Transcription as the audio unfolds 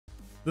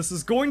This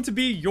is going to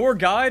be your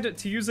guide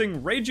to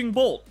using Raging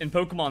Bolt in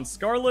Pokemon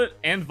Scarlet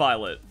and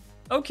Violet.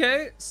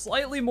 Okay,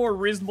 slightly more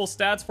reasonable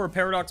stats for a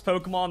Paradox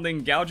Pokemon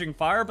than Gouging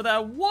Fire, but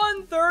that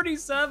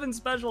 137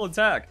 special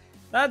attack,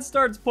 that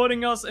starts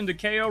putting us into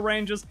KO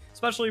ranges,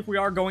 especially if we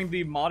are going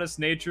the modest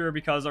nature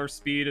because our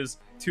speed is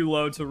too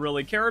low to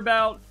really care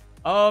about.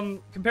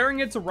 Comparing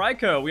it to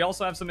Raikou, we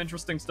also have some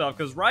interesting stuff,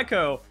 because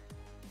Raikou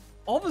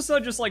all of a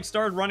sudden just like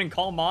started running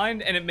Calm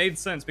Mind, and it made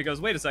sense because,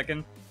 wait a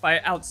second, if I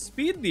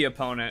outspeed the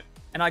opponent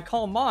and I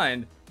Calm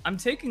Mind, I'm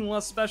taking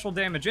less special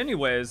damage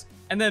anyways,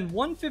 and then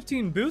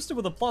 115 boosted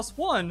with a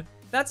 +1,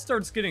 that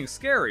starts getting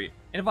scary.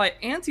 And if I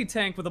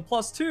anti-tank with a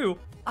 +2,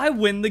 I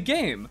win the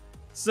game.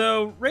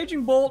 So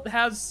Raging Bolt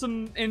has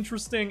some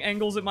interesting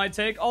angles it might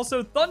take.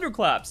 Also,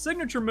 Thunderclap,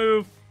 signature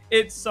move,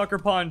 it's Sucker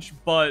Punch,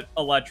 but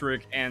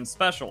electric and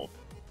special.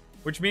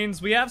 Which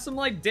means we have some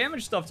like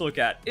damage stuff to look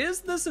at. Is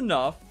this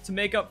enough to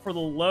make up for the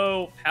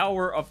low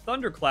power of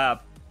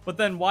Thunderclap? But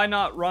then why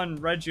not run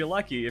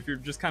Regieleki if you're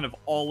just kind of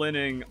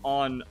all-inning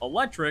on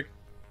electric?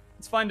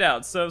 Let's find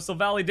out. So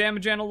Valley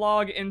damage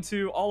analog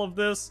into all of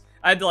this.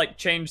 I had to like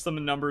change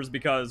some numbers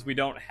because we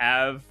don't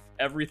have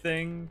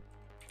everything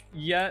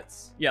yet.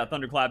 Yeah,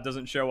 Thunderclap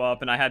doesn't show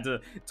up, and I had to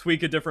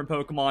tweak a different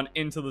Pokemon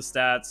into the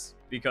stats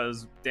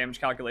because damage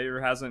calculator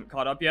hasn't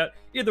caught up yet.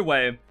 Either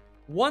way,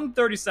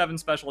 137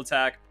 special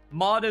attack,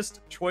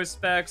 modest choice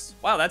specs.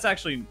 Wow, that's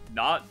actually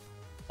not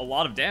a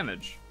lot of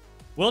damage.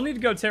 We'll need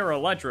to go Terra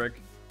Electric.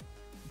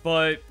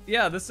 But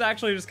yeah, this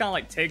actually just kind of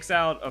like takes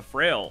out a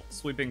frail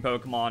sweeping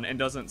Pokemon and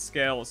doesn't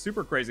scale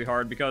super crazy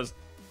hard because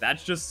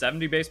that's just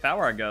 70 base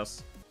power, I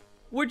guess.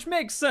 Which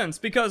makes sense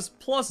because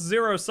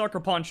 +0 Sucker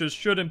Punches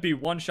shouldn't be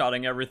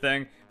one-shotting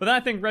everything. But then I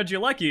think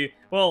Regieleki,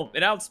 well,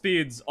 it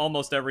outspeeds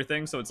almost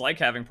everything, so it's like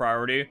having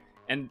priority,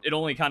 and it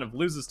only kind of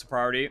loses to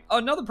priority.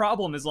 Another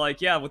problem is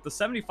like, yeah, with the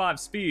 75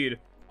 speed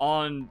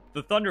on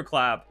the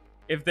Thunderclap,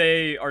 if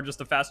they are just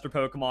a faster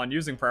Pokemon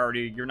using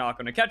priority, you're not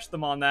going to catch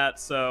them on that,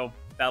 so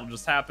that'll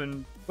just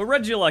happen. But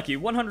Regieleki,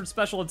 100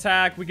 special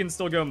attack, we can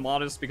still go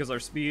modest because our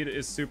speed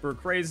is super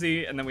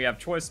crazy, and then we have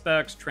choice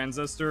specs,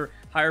 transistor,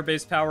 higher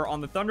base power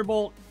on the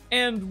Thunderbolt,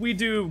 and we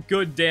do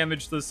good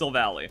damage to the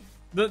Silvally.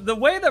 The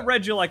way that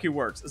Regieleki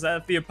works is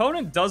that if the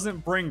opponent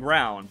doesn't bring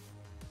ground,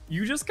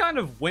 you just kind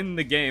of win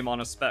the game on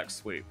a spec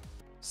sweep.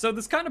 So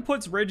this kind of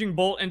puts Raging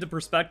Bolt into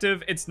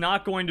perspective. It's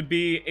not going to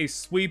be a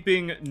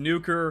sweeping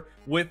nuker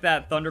with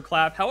that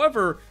Thunderclap.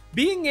 However,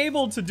 being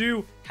able to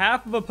do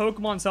half of a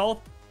Pokemon's health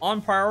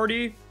on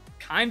priority,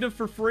 kind of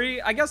for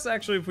free. I guess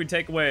actually if we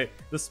take away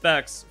the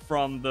specs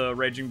from the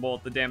Raging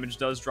Bolt, the damage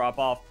does drop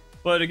off.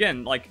 But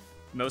again, like,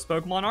 most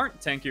Pokemon aren't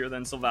tankier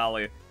than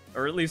Silvally,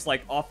 or at least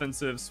like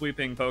offensive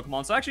sweeping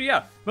Pokemon. So actually,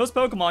 yeah, most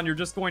Pokemon you're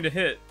just going to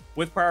hit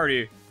with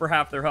priority for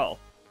half their health.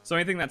 So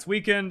anything that's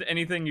weakened,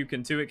 anything you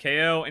can 2-hit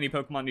KO, any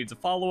Pokemon needs a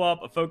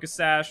follow-up, a Focus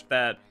Sash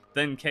that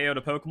then KO'd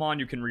a Pokemon,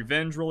 you can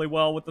revenge really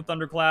well with the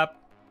Thunderclap.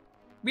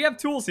 We have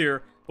tools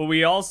here, but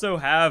we also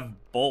have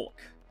bulk.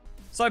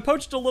 So I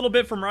poached a little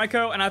bit from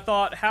Raikou, and I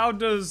thought, how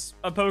does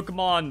a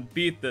Pokemon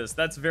beat this?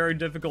 That's very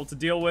difficult to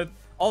deal with.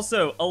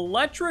 Also,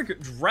 electric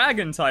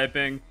dragon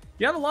typing,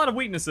 you have a lot of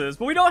weaknesses,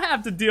 but we don't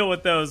have to deal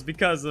with those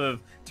because of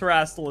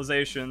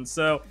terastallization.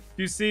 So if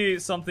you see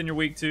something you're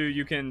weak to,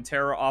 you can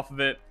Terra off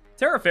of it.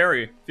 Terra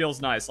Fairy feels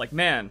nice. Like,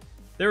 man,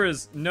 there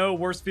is no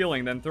worse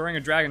feeling than throwing a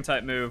dragon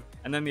type move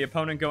and then the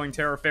opponent going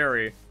Terra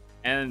Fairy,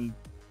 and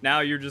now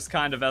you're just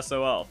kind of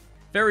SOL.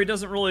 Fairy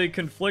doesn't really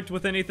conflict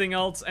with anything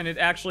else, and it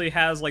actually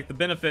has like the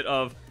benefit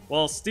of,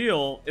 well,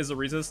 Steel is a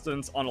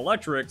resistance on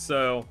electric,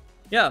 so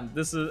yeah,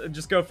 this is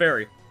just go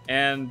Fairy.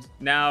 And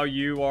now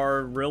you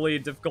are really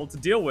difficult to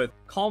deal with.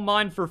 Calm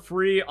Mind for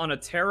free on a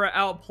Terra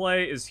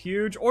outplay is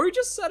huge, or you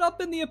just set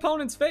up in the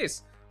opponent's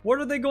face. What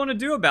are they going to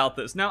do about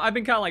this? Now, I've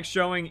been kind of like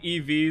showing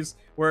EVs,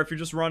 where if you're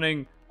just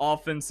running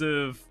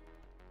offensive,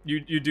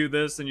 you do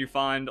this and you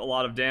find a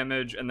lot of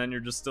damage, and then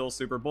you're just still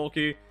super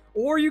bulky.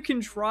 Or you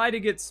can try to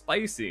get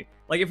spicy.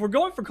 Like, if we're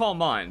going for Calm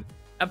Mind,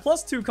 at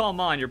 +2 Calm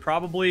Mind, you're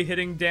probably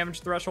hitting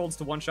damage thresholds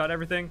to one-shot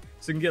everything,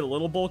 so you can get a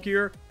little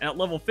bulkier. And at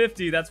level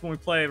 50, that's when we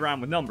play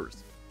around with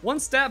numbers. One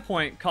stat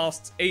point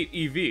costs 8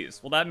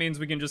 EVs. Well, that means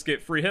we can just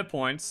get free hit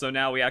points, so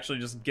now we actually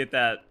just get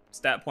that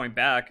stat point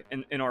back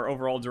in our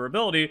overall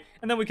durability,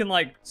 and then we can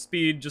like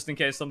speed just in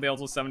case something else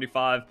with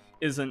 75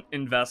 isn't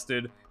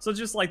invested. So it's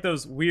just like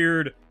those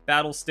weird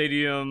battle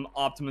stadium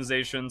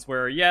optimizations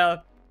where, yeah,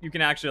 you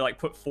can actually like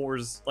put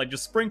 4s, like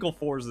just sprinkle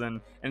 4s in,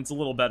 and it's a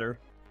little better.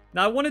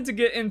 Now I wanted to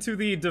get into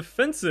the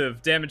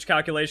defensive damage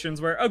calculations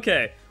where,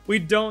 okay, we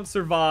don't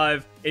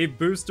survive a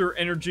booster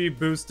energy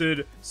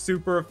boosted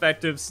super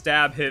effective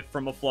stab hit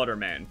from a Flutter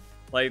Mane.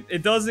 Like,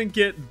 it doesn't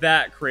get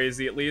that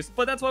crazy at least,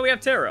 but that's why we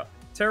have Terra.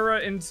 Terra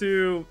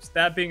into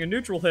that being a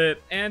neutral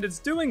hit, and it's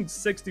doing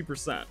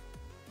 60%.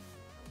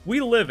 We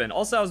live in.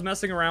 Also, I was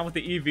messing around with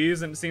the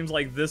EVs, and it seems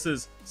like this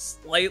is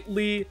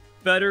slightly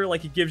better.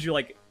 Like, it gives you,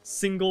 like,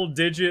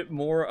 single-digit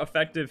more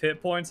effective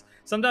hit points.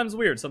 Sometimes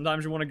weird.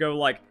 Sometimes you want to go,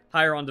 like,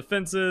 higher on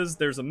defenses.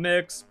 There's a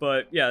mix,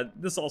 but, yeah,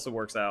 this also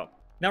works out.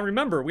 Now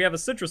remember, we have a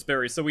Citrus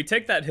Berry, so we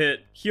take that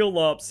hit, heal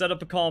up, set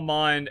up a Calm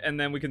Mind, and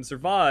then we can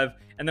survive,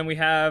 and then we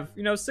have,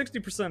 you know,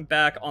 60%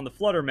 back on the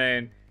Flutter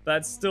Mane.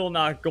 That's still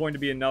not going to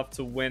be enough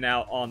to win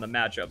out on the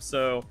matchup.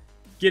 So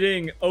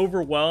getting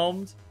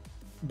overwhelmed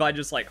by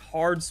just like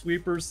hard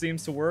sweepers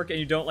seems to work, and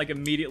you don't like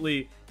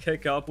immediately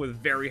kick up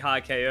with very high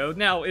KO.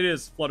 Now it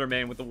is Flutter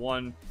Mane with the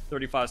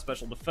 135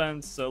 special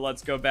defense, so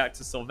let's go back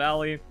to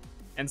Silvally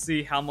and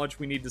see how much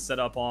we need to set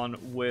up on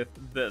with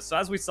this. So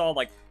as we saw,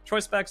 like,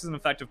 Choice Specs is an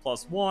effective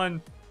 +1,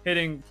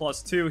 hitting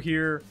 +2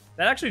 here.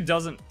 That actually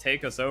doesn't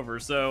take us over.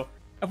 So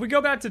if we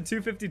go back to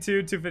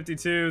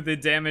 252, the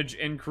damage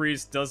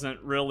increase doesn't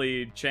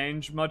really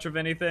change much of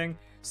anything.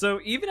 So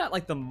even at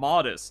like the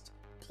modest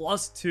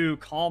 +2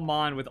 Calm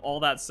Mind with all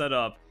that set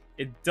up,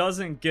 it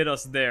doesn't get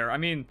us there. I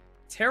mean,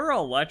 Terra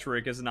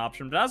Electric is an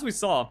option, but as we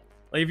saw,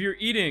 like if you're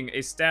eating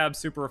a stab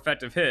super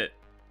effective hit,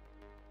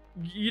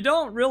 you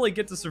don't really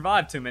get to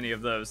survive too many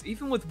of those,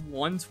 even with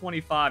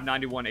 125,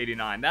 91,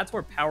 89. That's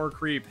where power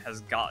creep has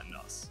gotten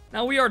us.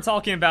 Now, we are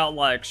talking about,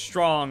 like,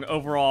 strong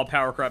overall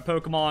power creep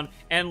Pokemon,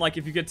 and, like,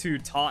 if you get to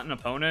taunt an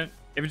opponent,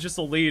 if it's just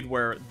a lead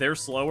where they're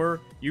slower,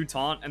 you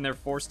taunt, and they're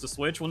forced to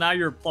switch, well, now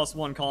you're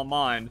 +1 Calm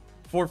Mind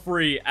for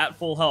free at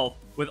full health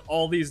with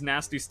all these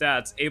nasty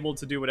stats, able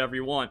to do whatever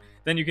you want.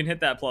 Then you can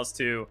hit that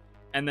 +2,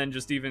 and then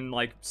just even,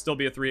 like, still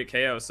be a 3-hit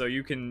KO, so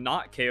you can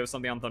not KO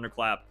something on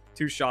Thunderclap,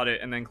 2-shot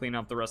it, and then clean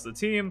up the rest of the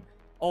team.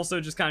 Also,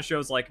 just kind of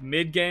shows, like,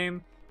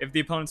 mid-game, if the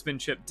opponent's been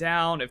chipped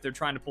down, if they're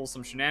trying to pull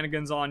some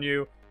shenanigans on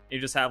you, you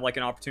just have, like,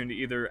 an opportunity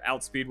to either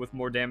outspeed with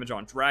more damage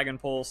on Dragon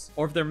Pulse,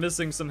 or if they're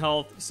missing some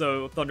health,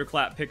 so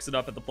Thunderclap picks it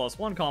up at the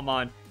 +1 Calm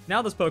Mind,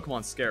 now this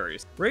Pokemon's scary.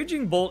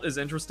 Raging Bolt is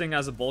interesting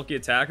as a bulky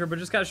attacker, but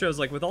just kind of shows,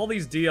 like, with all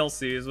these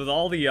DLCs, with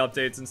all the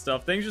updates and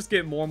stuff, things just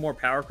get more and more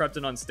power crept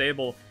and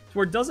unstable to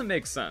where it doesn't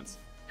make sense.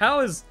 How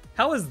is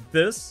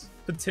this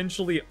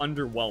potentially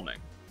underwhelming?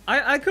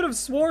 I could have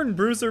sworn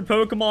Bruiser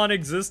Pokemon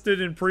existed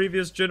in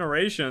previous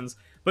generations,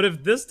 but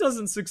if this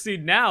doesn't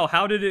succeed now,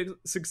 how did it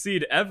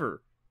succeed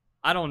ever?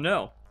 I don't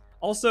know.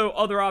 Also,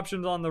 other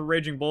options on the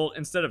Raging Bolt,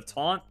 instead of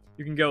Taunt,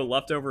 you can go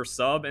Leftover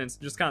Sub, and it's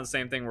just kind of the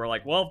same thing where,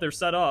 like, well, if they're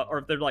set up, or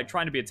if they're, like,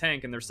 trying to be a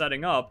tank and they're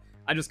setting up,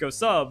 I just go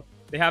Sub.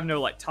 They have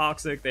no, like,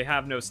 Toxic, they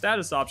have no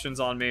status options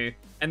on me,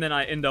 and then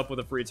I end up with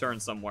a free turn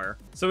somewhere.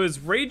 So is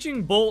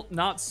Raging Bolt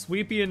not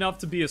sweepy enough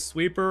to be a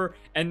sweeper,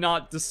 and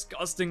not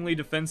disgustingly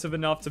defensive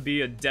enough to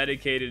be a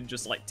dedicated,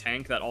 just, like,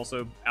 tank that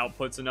also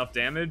outputs enough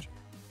damage?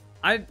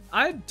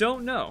 I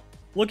don't know.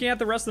 Looking at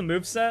the rest of the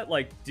moveset,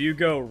 like, do you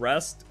go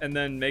Rest and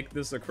then make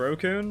this a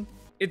Crocune?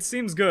 It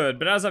seems good,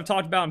 but as I've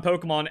talked about in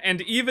Pokemon,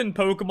 and even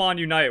Pokemon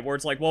Unite, where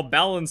it's like, well,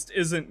 balanced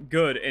isn't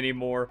good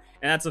anymore,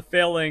 and that's a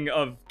failing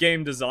of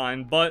game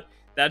design, but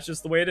that's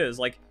just the way it is.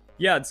 Like,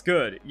 yeah, it's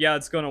good. Yeah,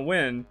 it's gonna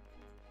win,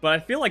 but I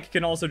feel like it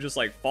can also just,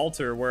 like,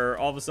 falter, where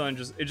all of a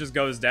sudden it just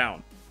goes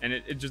down, and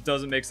it just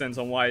doesn't make sense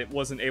on why it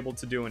wasn't able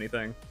to do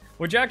anything.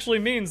 Which actually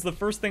means the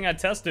first thing I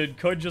tested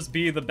could just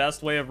be the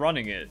best way of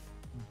running it.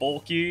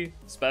 Bulky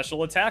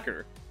special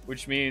attacker,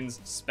 which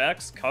means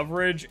specs,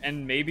 coverage,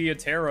 and maybe a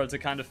Terra to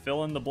kind of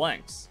fill in the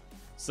blanks.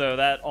 So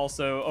that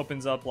also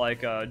opens up,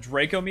 like, a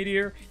Draco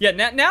Meteor. Yeah,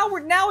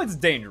 now it's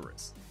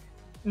dangerous.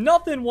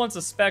 Nothing wants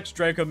a Specs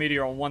Draco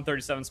Meteor on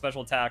 137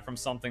 special attack from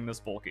something this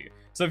bulky.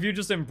 So if you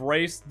just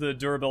embrace the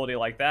durability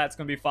like that, it's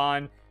going to be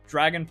fine.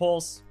 Dragon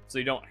Pulse, so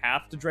you don't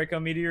have to Draco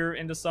Meteor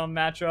into some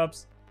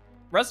matchups.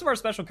 Rest of our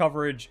special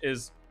coverage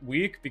is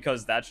weak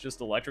because that's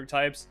just electric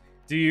types.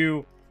 Do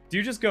you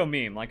just go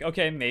meme? Like,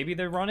 okay, maybe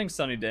they're running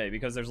Sunny Day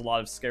because there's a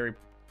lot of scary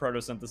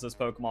photosynthesis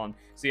Pokemon.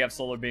 So you have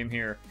Solar Beam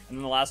here. And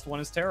then the last one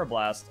is Terra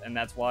Blast, and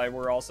that's why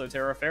we're also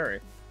Terra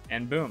Fairy.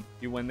 And boom,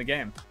 you win the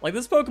game. Like,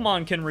 this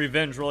Pokemon can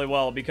revenge really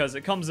well because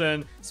it comes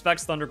in,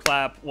 Specs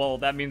Thunderclap, well,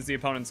 that means the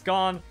opponent's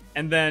gone,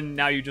 and then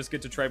now you just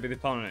get to trade with the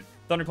opponent.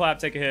 Thunderclap,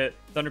 take a hit,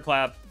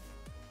 Thunderclap,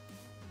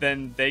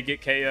 then they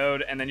get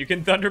KO'd, and then you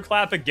can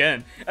Thunderclap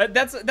again.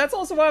 That's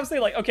also why I was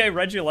saying, like, okay,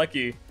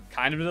 Regieleki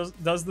kind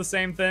of does the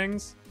same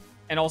things,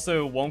 and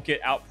also won't get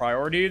out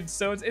prioritied,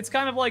 so it's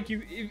kind of like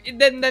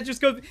then that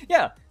just goes,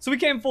 yeah, so we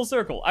came full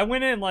circle. I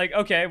went in like,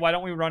 okay, why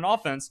don't we run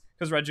offense,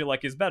 because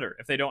Regieleki is better.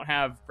 If they don't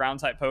have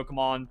ground type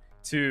Pokemon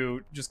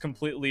to just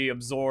completely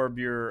absorb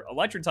your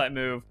electric type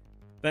move,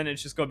 then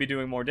it's just going to be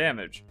doing more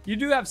damage. You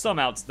do have some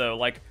outs though,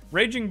 like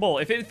Raging Bull.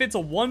 If it's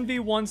a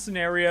 1v1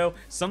 scenario,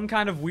 some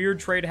kind of weird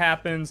trade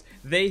happens,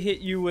 they hit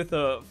you with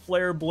a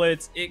Flare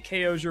Blitz, it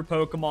KOs your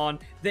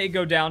Pokemon, they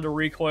go down to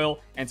recoil,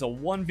 and it's a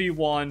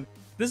 1v1.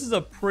 This is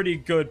a pretty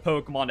good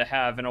Pokemon to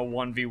have in a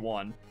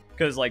 1v1,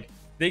 because, like,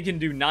 they can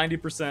do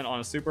 90% on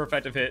a super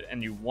effective hit,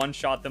 and you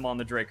one-shot them on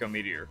the Draco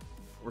Meteor,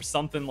 or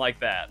something like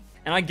that.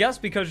 And I guess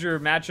because your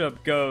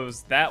matchup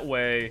goes that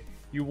way,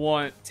 you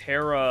want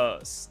Terra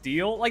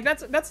Steel. Like,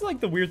 that's like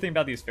the weird thing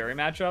about these Fairy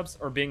matchups,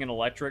 or being an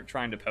Electric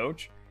trying to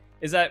poach,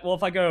 is that, well,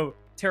 if I go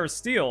Terra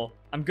Steel,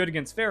 I'm good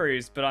against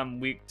Fairies, but I'm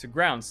weak to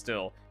Ground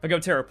still. If I go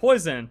Terra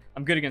Poison,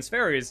 I'm good against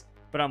Fairies,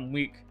 but I'm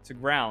weak to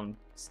Ground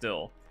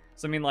still.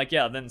 So, I mean, like,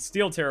 yeah, then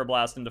Steel Terra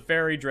Blast into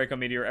Fairy, Draco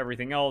Meteor,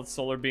 everything else,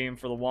 Solar Beam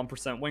for the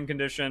 1% win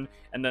condition,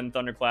 and then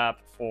Thunderclap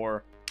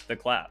for the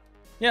clap.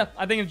 Yeah,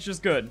 I think it's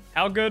just good.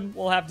 How good?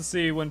 We'll have to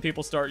see when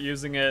people start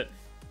using it.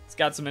 It's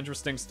got some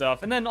interesting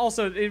stuff. And then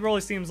also, it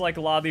really seems like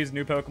a lot of these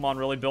new Pokemon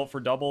really built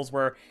for doubles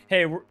where,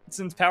 hey,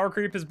 since power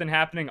creep has been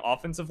happening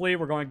offensively,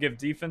 we're going to give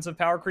defensive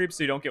power creep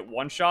so you don't get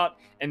one shot,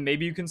 and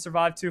maybe you can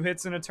survive 2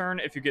 hits in a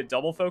turn if you get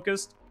double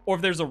focused. Or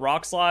if there's a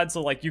rock slide,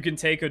 so like you can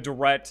take a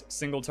direct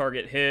single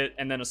target hit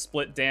and then a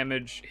split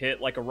damage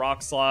hit like a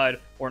rock slide,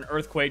 or an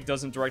earthquake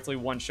doesn't directly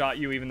one-shot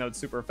you even though it's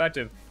super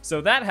effective. So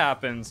that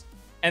happens,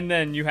 and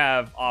then you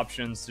have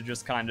options to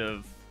just kind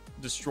of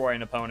destroy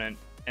an opponent,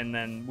 and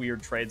then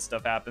weird trade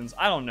stuff happens.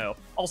 I don't know.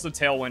 Also,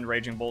 Tailwind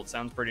Raging Bolt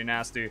sounds pretty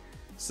nasty.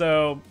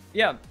 So,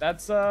 yeah,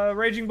 that's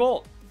Raging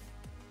Bolt.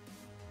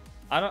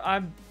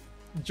 I'm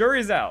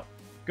jury's out.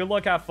 Good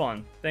luck, have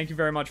fun. Thank you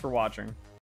very much for watching.